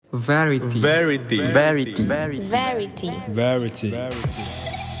Verity. Verity. Verity. Verity. Verity.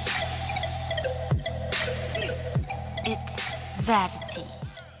 It's Verity.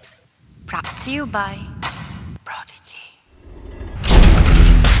 Brought to you by Prodigy.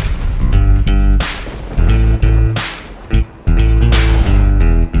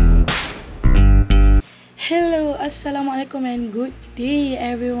 Hello, Assalamualaikum and good day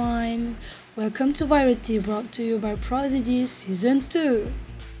everyone. Welcome to Variety brought to you by Prodigy Season 2.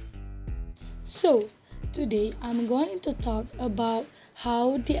 So, today I'm going to talk about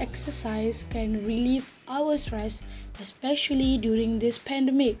how the exercise can relieve our stress, especially during this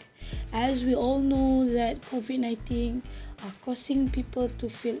pandemic. As we all know that COVID-19 are causing people to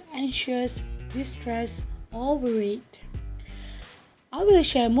feel anxious, distressed, or worried. I will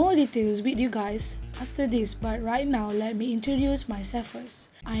share more details with you guys after this, but right now let me introduce myself first.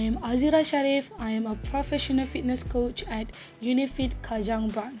 I am Azira Sharif. I am a professional fitness coach at Unifit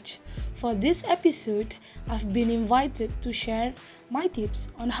Kajang branch. For this episode, I've been invited to share my tips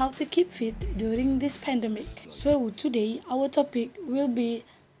on how to keep fit during this pandemic. So today our topic will be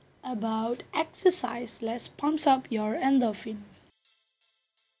about exercise. Let's pump up your endorphin.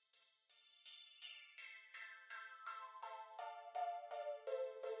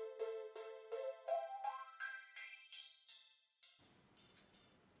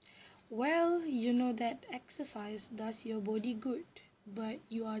 Well, you know that exercise does your body good, but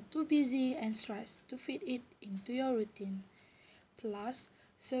you are too busy and stressed to fit it into your routine. Plus,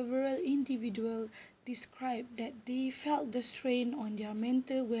 several individuals described that they felt the strain on their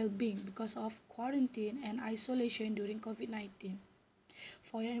mental well-being because of quarantine and isolation during COVID-19.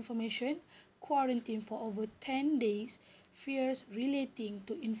 For your information, quarantine for over 10 days, fears relating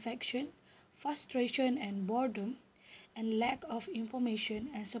to infection, frustration and boredom, and lack of information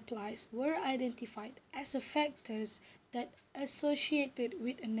and supplies were identified as the factors that associated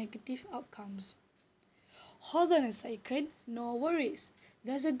with a negative outcomes. Hold on a second, no worries.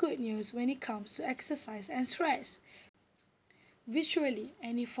 There's a good news when it comes to exercise and stress. Virtually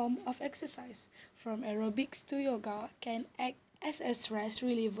any form of exercise, from aerobics to yoga, can act as a stress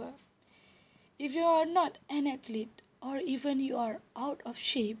reliever. If you are not an athlete or even you are out of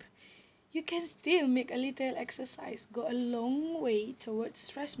shape, you can still make a little exercise go a long way towards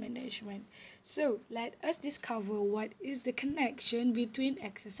stress management. So, let us discover what is the connection between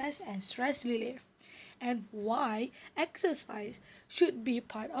exercise and stress relief and why exercise should be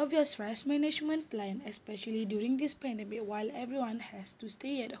part of your stress management plan, especially during this pandemic while everyone has to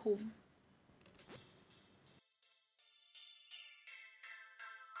stay at home.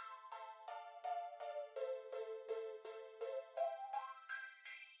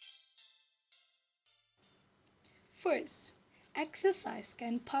 First, exercise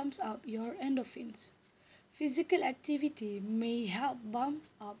can pump up your endorphins. Physical activity may help bump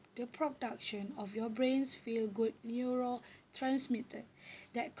up the production of your brain's feel-good neurotransmitter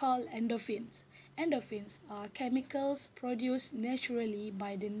that called endorphins. Endorphins are chemicals produced naturally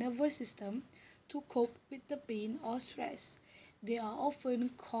by the nervous system to cope with the pain or stress. They are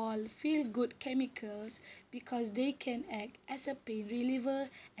often called feel-good chemicals because they can act as a pain reliever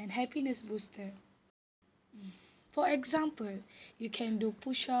and happiness booster. For example, you can do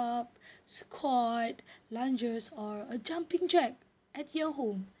push-up, squat, lunges or a jumping jack at your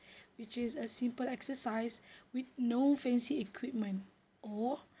home, which is a simple exercise with no fancy equipment.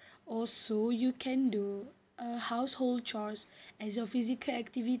 Or also you can do a household chores as a physical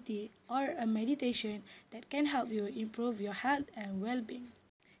activity or a meditation that can help you improve your health and well-being.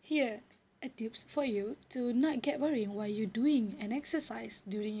 Here are tips for you to not get worried while you're doing an exercise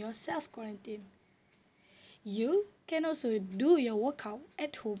during your self-quarantine. You can also do your workout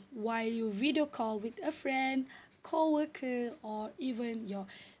at home while you video call with a friend, coworker, or even your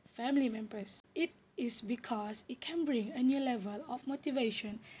family members. It is because it can bring a new level of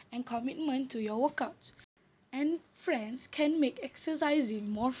motivation and commitment to your workouts. And friends can make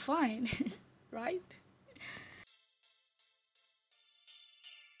exercising more fun, right?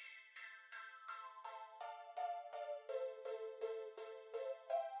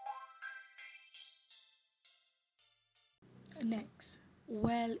 Next,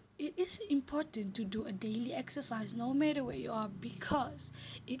 well, it is important to do a daily exercise no matter where you are because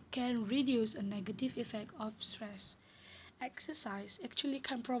it can reduce a negative effect of stress. Exercise actually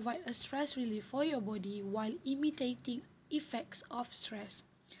can provide a stress relief for your body while imitating effects of stress,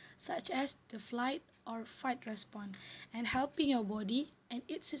 such as the flight or fight response, and helping your body and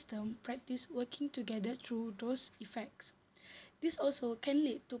its system practice working together through those effects. This also can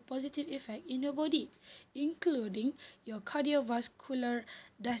lead to positive effect in your body, including your cardiovascular,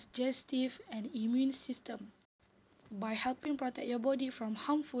 digestive, and immune system. by helping protect your body from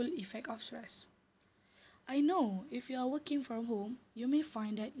harmful effects of stress. I know if you are working from home, you may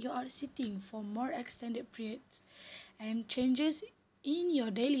find that you are sitting for more extended periods, and changes in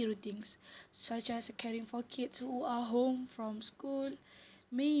your daily routines, such as caring for kids who are home from school,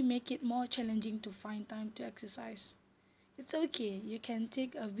 may make it more challenging to find time to exercise. It's okay, you can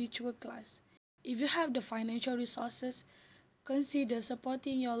take a virtual class. If you have the financial resources, consider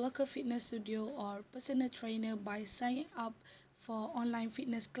supporting your local fitness studio or personal trainer by signing up for online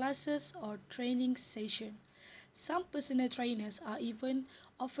fitness classes or training sessions. Some personal trainers are even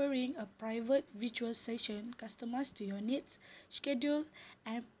offering a private virtual session customized to your needs, schedule,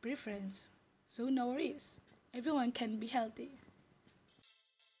 and preference. So no worries, everyone can be healthy.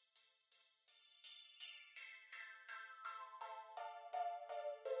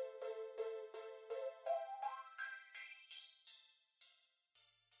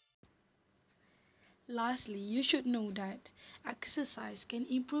 Lastly, you should know that exercise can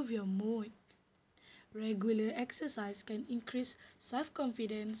improve your mood. Regular exercise can increase self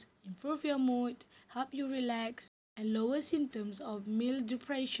confidence, improve your mood, help you relax, and lower symptoms of mild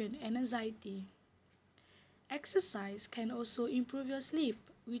depression and anxiety. Exercise can also improve your sleep,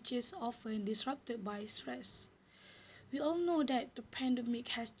 which is often disrupted by stress. We all know that the pandemic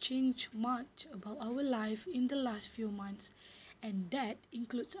has changed much about our life in the last few months, and that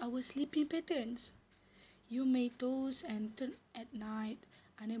includes our sleeping patterns. You may toss and turn at night,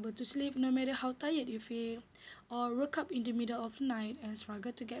 unable to sleep no matter how tired you feel, or wake up in the middle of the night and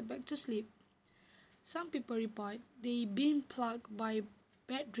struggle to get back to sleep. Some people report they've been plagued by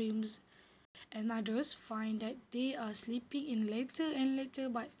bad dreams, and others find that they are sleeping in later and later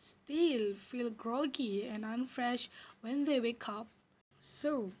but still feel groggy and unfresh when they wake up.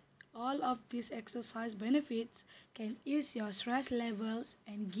 So, all of these exercise benefits can ease your stress levels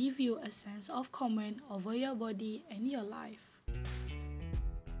and give you a sense of command over your body and your life.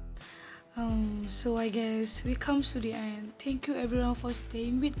 So I guess we come to the end. Thank you everyone for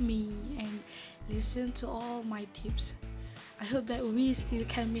staying with me and listen to all my tips. I hope that we still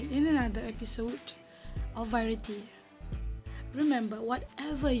can meet in another episode of Variety. Remember,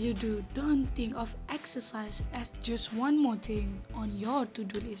 whatever you do, don't think of exercise as just one more thing on your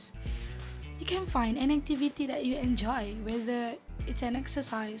to-do list. You can find an activity that you enjoy, whether it's an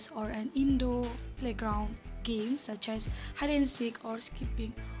exercise or an indoor playground game such as hide and seek or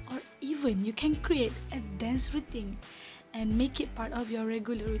skipping, or even you can create a dance routine and make it part of your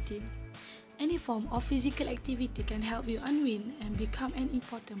regular routine. Any form of physical activity can help you unwind and become an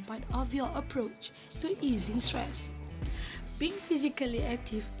important part of your approach to easing stress. Being physically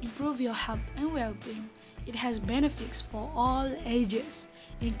active improves your health and well-being. It has benefits for all ages,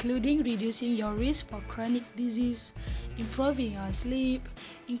 including reducing your risk for chronic disease, improving your sleep,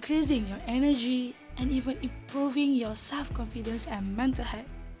 increasing your energy, and even improving your self-confidence and mental health.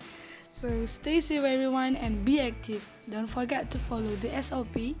 So stay safe everyone and be active. Don't forget to follow the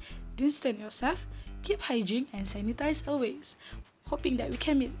SOP, distance yourself, keep hygiene and sanitize always. Hoping that we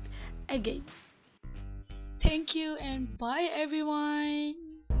can meet again. Thank you and bye everyone.